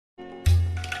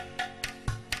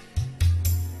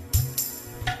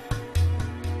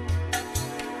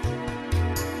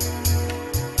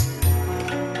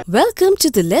Welcome to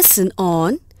the lesson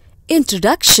on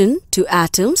Introduction to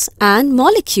Atoms and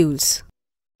Molecules.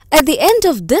 At the end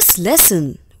of this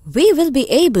lesson, we will be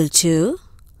able to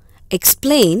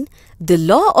explain the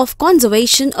law of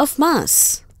conservation of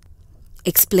mass,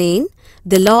 explain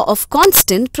the law of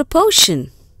constant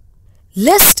proportion,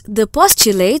 list the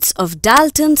postulates of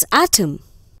Dalton's atom,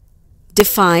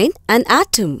 define an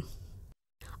atom,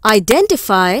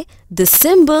 identify the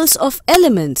symbols of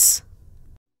elements,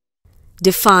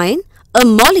 define a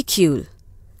molecule,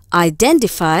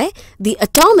 identify the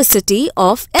atomicity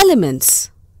of elements,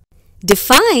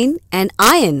 define an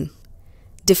ion,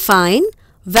 define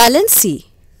valency,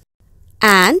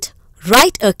 and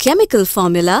write a chemical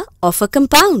formula of a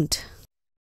compound.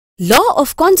 Law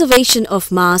of conservation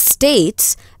of mass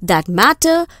states that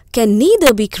matter can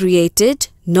neither be created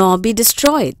nor be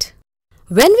destroyed.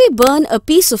 When we burn a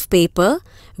piece of paper,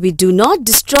 we do not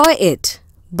destroy it,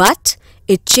 but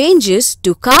it changes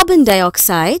to carbon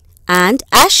dioxide and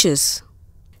ashes.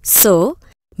 So,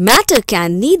 matter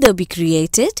can neither be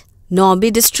created nor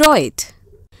be destroyed.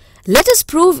 Let us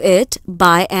prove it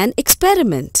by an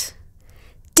experiment.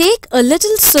 Take a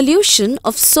little solution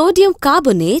of sodium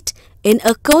carbonate in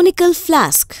a conical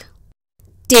flask.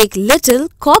 Take little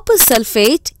copper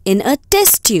sulfate in a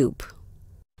test tube.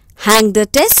 Hang the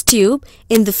test tube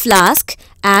in the flask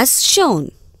as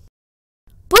shown.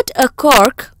 Put a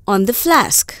cork on the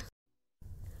flask.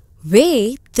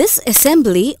 Weigh this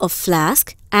assembly of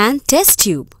flask and test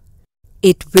tube.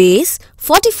 It weighs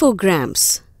 44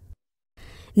 grams.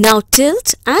 Now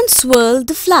tilt and swirl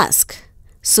the flask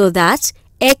so that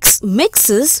X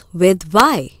mixes with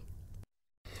Y.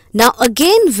 Now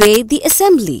again weigh the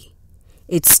assembly.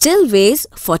 It still weighs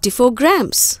 44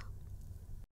 grams.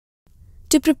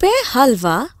 To prepare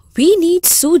halwa, we need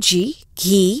suji,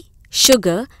 ghee,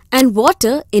 sugar and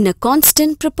water in a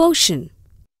constant proportion.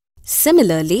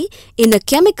 Similarly, in a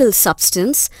chemical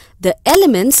substance, the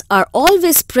elements are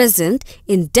always present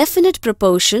in definite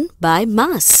proportion by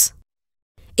mass.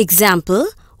 Example,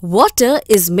 water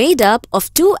is made up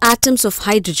of 2 atoms of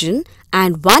hydrogen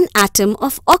and 1 atom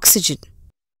of oxygen.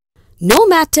 No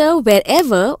matter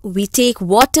wherever we take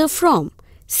water from,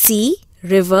 sea,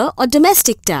 river or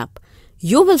domestic tap,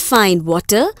 you will find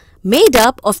water made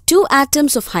up of 2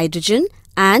 atoms of hydrogen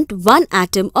and 1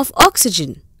 atom of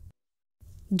oxygen.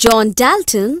 John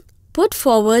Dalton put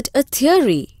forward a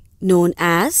theory known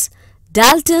as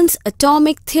Dalton's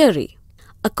atomic theory.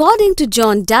 According to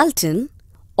John Dalton,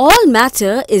 all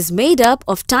matter is made up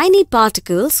of tiny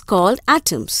particles called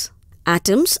atoms.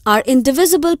 Atoms are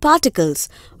indivisible particles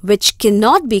which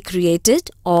cannot be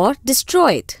created or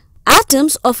destroyed.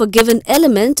 Atoms of a given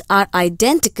element are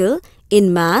identical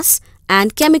in mass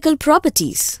and chemical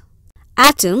properties.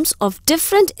 Atoms of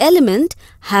different element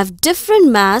have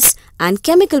different mass and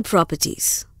chemical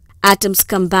properties. Atoms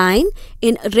combine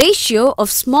in a ratio of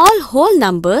small whole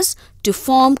numbers to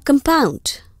form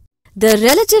compound. The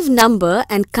relative number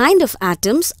and kind of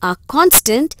atoms are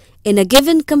constant in a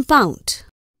given compound.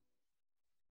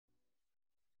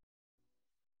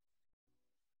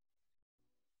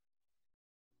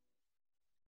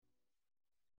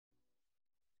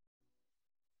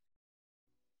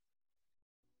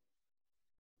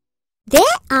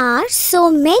 There are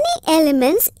so many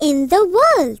elements in the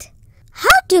world.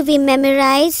 How do we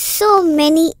memorize so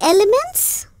many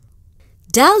elements?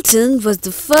 Dalton was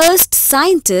the first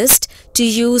scientist to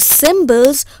use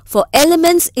symbols for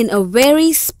elements in a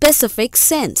very specific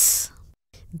sense.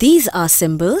 These are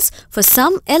symbols for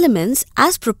some elements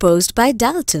as proposed by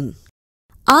Dalton.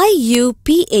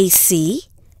 IUPAC,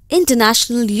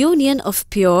 International Union of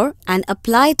Pure and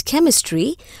Applied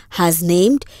Chemistry, has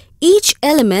named each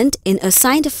element in a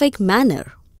scientific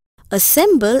manner. A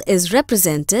symbol is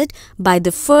represented by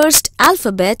the first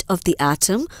alphabet of the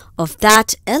atom of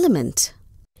that element.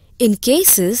 In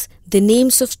cases the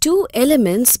names of 2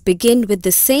 elements begin with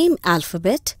the same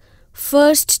alphabet,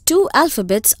 first 2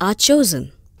 alphabets are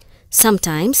chosen.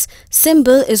 Sometimes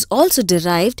symbol is also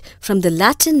derived from the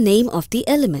Latin name of the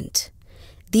element.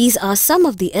 These are some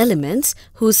of the elements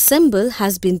whose symbol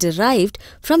has been derived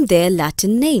from their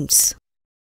Latin names.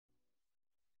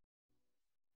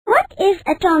 What is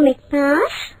atomic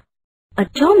mass?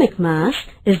 Atomic mass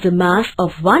is the mass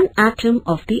of 1 atom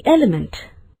of the element.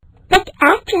 That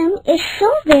atom is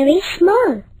so very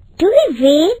small. Do we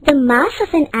weigh the mass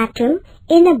of an atom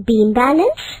in a beam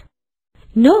balance?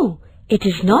 No, it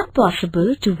is not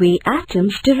possible to weigh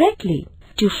atoms directly.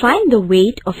 To find the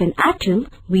weight of an atom,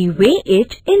 we weigh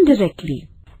it indirectly.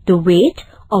 The weight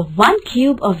of 1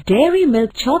 cube of dairy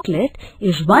milk chocolate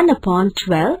is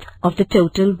 1/12 of the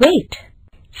total weight.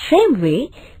 Same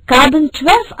way,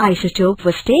 Carbon-12 isotope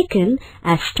was taken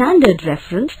as standard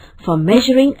reference for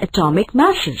measuring atomic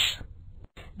masses.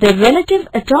 The relative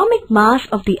atomic mass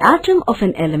of the atom of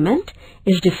an element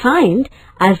is defined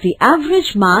as the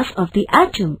average mass of the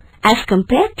atom as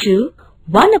compared to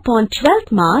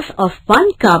 1/12th mass of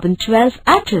one carbon-12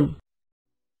 atom.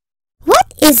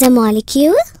 What is a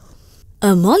molecule?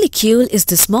 A molecule is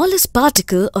the smallest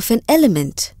particle of an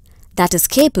element that is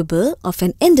capable of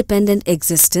an independent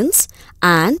existence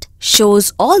and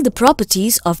shows all the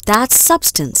properties of that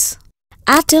substance.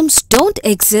 Atoms don't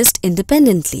exist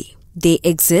independently. They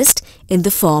exist in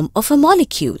the form of a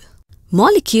molecule.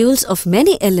 Molecules of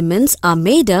many elements are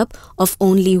made up of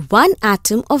only one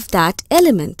atom of that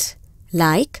element,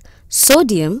 like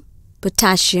sodium,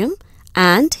 potassium,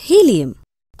 and helium.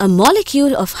 A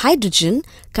molecule of hydrogen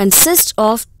consists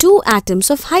of two atoms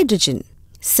of hydrogen.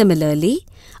 Similarly,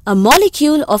 a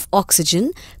molecule of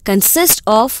oxygen consists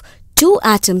of two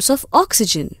atoms of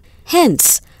oxygen.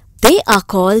 Hence, they are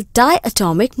called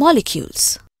diatomic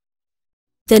molecules.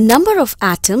 The number of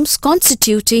atoms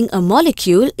constituting a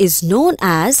molecule is known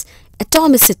as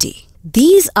atomicity.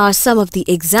 These are some of the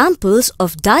examples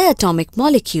of diatomic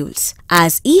molecules,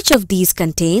 as each of these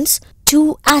contains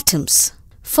two atoms.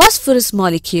 Phosphorus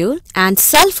molecule and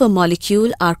sulfur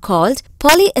molecule are called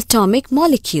polyatomic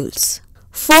molecules.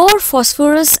 4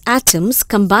 phosphorus atoms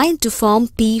combine to form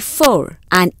P4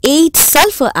 and 8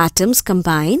 sulfur atoms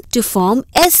combine to form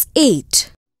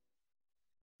S8.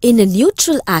 In a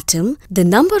neutral atom, the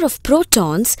number of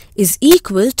protons is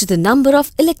equal to the number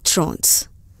of electrons.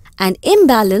 An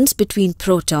imbalance between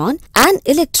proton and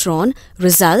electron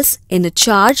results in a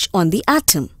charge on the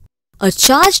atom. A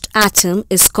charged atom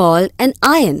is called an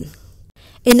ion.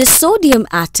 In a sodium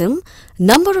atom,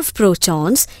 number of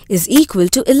protons is equal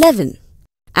to 11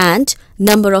 and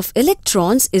number of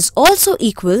electrons is also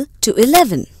equal to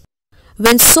 11.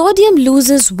 When sodium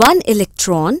loses one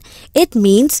electron, it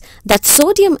means that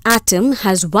sodium atom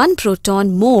has one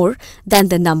proton more than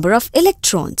the number of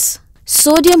electrons.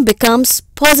 Sodium becomes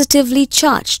positively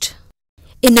charged.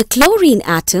 In a chlorine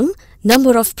atom,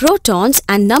 number of protons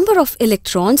and number of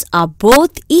electrons are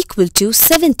both equal to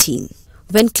 17.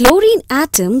 When chlorine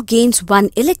atom gains one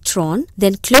electron,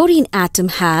 then chlorine atom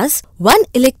has one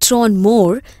electron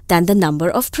more than the number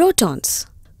of protons.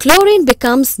 Chlorine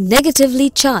becomes negatively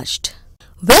charged.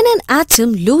 When an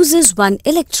atom loses one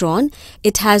electron,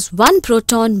 it has one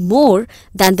proton more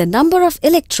than the number of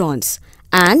electrons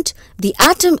and the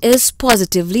atom is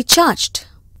positively charged.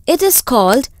 It is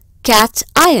called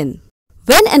cation.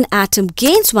 When an atom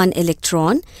gains one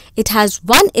electron, it has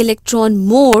one electron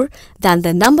more than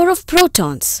the number of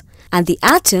protons and the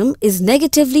atom is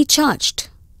negatively charged.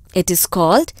 It is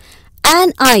called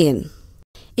anion.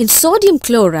 In sodium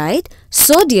chloride,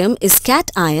 sodium is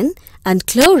cation and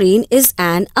chlorine is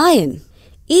an ion.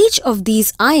 Each of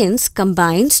these ions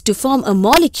combines to form a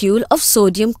molecule of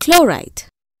sodium chloride.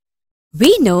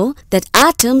 We know that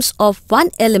atoms of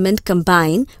one element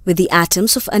combine with the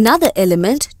atoms of another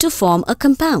element to form a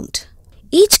compound.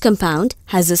 Each compound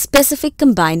has a specific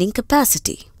combining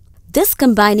capacity. This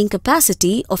combining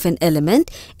capacity of an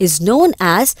element is known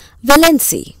as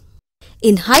valency.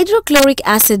 In hydrochloric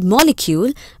acid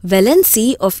molecule,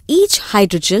 valency of each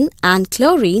hydrogen and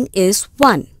chlorine is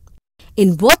 1.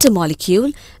 In water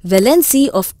molecule, valency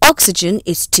of oxygen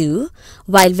is 2,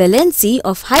 while valency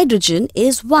of hydrogen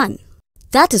is 1.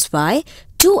 That is why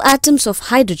two atoms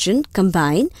of hydrogen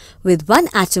combine with one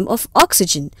atom of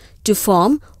oxygen to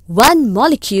form one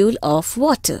molecule of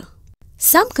water.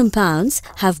 Some compounds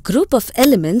have group of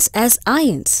elements as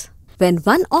ions. When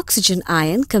one oxygen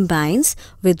ion combines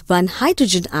with one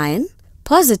hydrogen ion,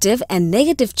 positive and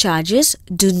negative charges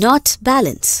do not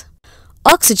balance.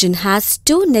 Oxygen has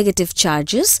 2 negative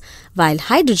charges while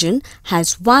hydrogen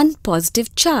has 1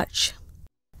 positive charge.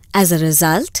 As a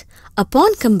result,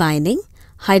 upon combining,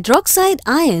 hydroxide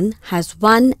ion has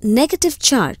 1 negative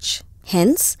charge.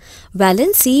 Hence,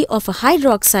 valency of a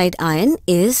hydroxide ion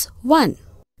is 1.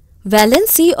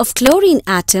 Valency of chlorine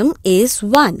atom is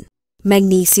 1.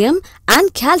 Magnesium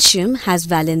and calcium has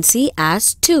valency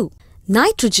as 2.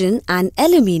 Nitrogen and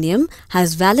aluminium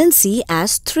has valency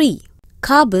as 3.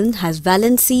 Carbon has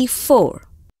valency 4.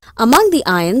 Among the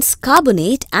ions,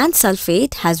 carbonate and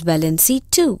sulfate has valency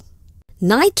 2.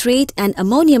 Nitrate and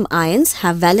ammonium ions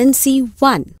have valency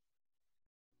 1.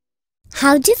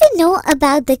 How do we know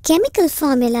about the chemical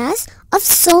formulas of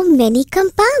so many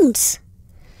compounds?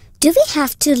 Do we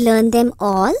have to learn them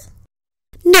all?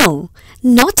 No,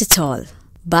 not at all.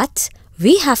 But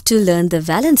we have to learn the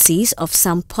valencies of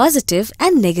some positive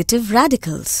and negative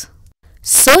radicals.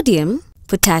 Sodium,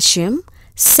 potassium,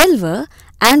 silver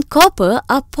and copper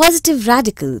are positive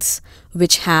radicals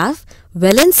which have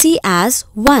valency as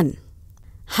 1.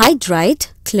 Hydride,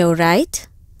 chloride,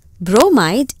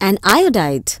 bromide and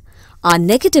iodide are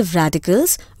negative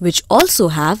radicals which also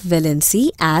have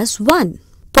valency as 1.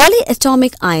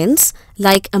 Polyatomic ions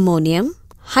like ammonium,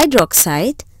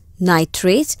 hydroxide,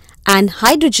 nitrate and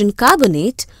hydrogen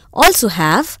carbonate also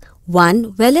have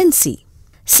 1 valency.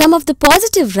 Some of the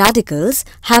positive radicals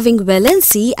having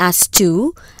valency as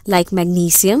 2 like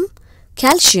magnesium,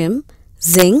 calcium,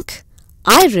 zinc,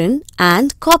 iron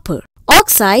and copper.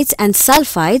 Oxides and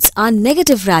sulfides are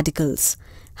negative radicals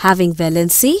having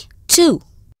valency 2.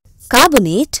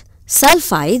 Carbonate,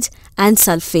 sulfide and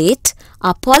sulfate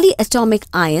are polyatomic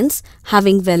ions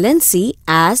having valency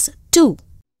as 2.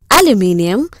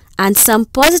 Aluminium and some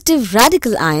positive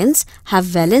radical ions have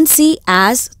valency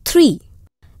as 3.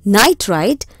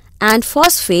 Nitride and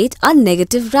phosphate are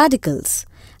negative radicals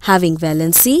having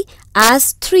valency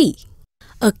as 3.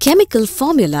 A chemical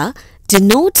formula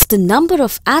denotes the number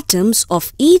of atoms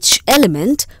of each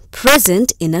element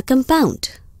present in a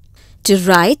compound. To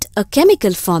write a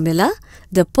chemical formula,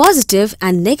 the positive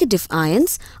and negative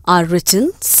ions are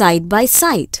written side by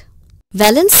side.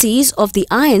 Valencies of the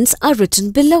ions are written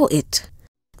below it.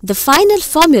 The final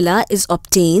formula is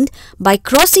obtained by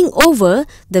crossing over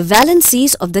the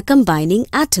valencies of the combining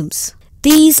atoms.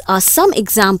 These are some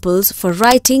examples for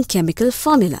writing chemical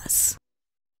formulas.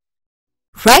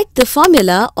 Write the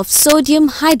formula of sodium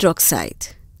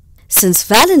hydroxide. Since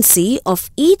valency of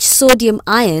each sodium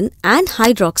ion and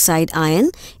hydroxide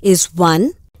ion is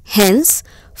 1, hence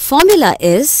formula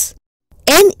is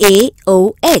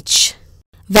NaOH.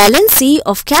 Valency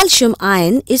of calcium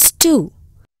ion is 2,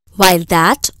 while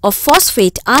that of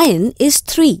phosphate ion is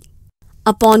 3.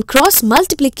 Upon cross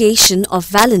multiplication of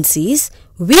valencies,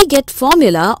 we get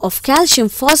formula of calcium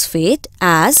phosphate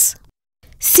as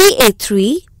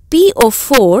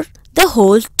Ca3PO4 the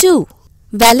whole 2.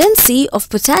 Valency of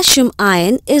potassium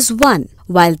ion is 1,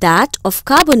 while that of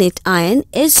carbonate ion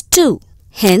is 2.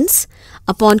 Hence,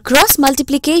 upon cross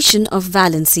multiplication of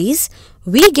valencies,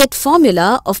 we get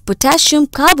formula of potassium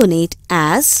carbonate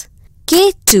as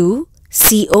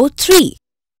K2CO3.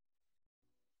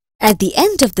 At the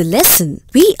end of the lesson,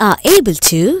 we are able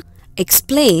to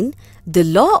explain the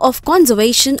law of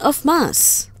conservation of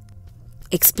mass,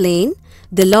 explain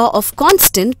the law of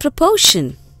constant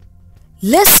proportion,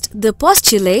 list the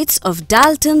postulates of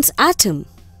Dalton's atom,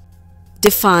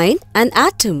 define an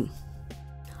atom,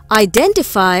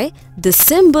 identify the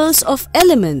symbols of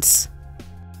elements,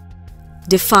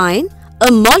 define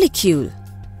a molecule,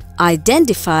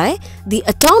 identify the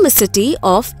atomicity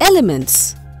of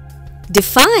elements,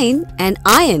 define an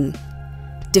ion,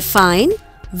 define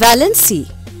valency,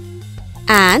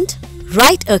 and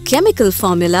write a chemical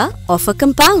formula of a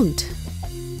compound.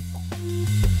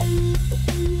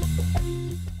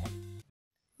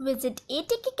 Visit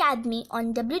Atech Academy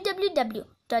on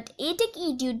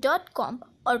www.atechedu.com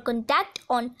or contact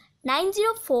on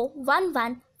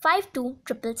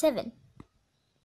 90411527777.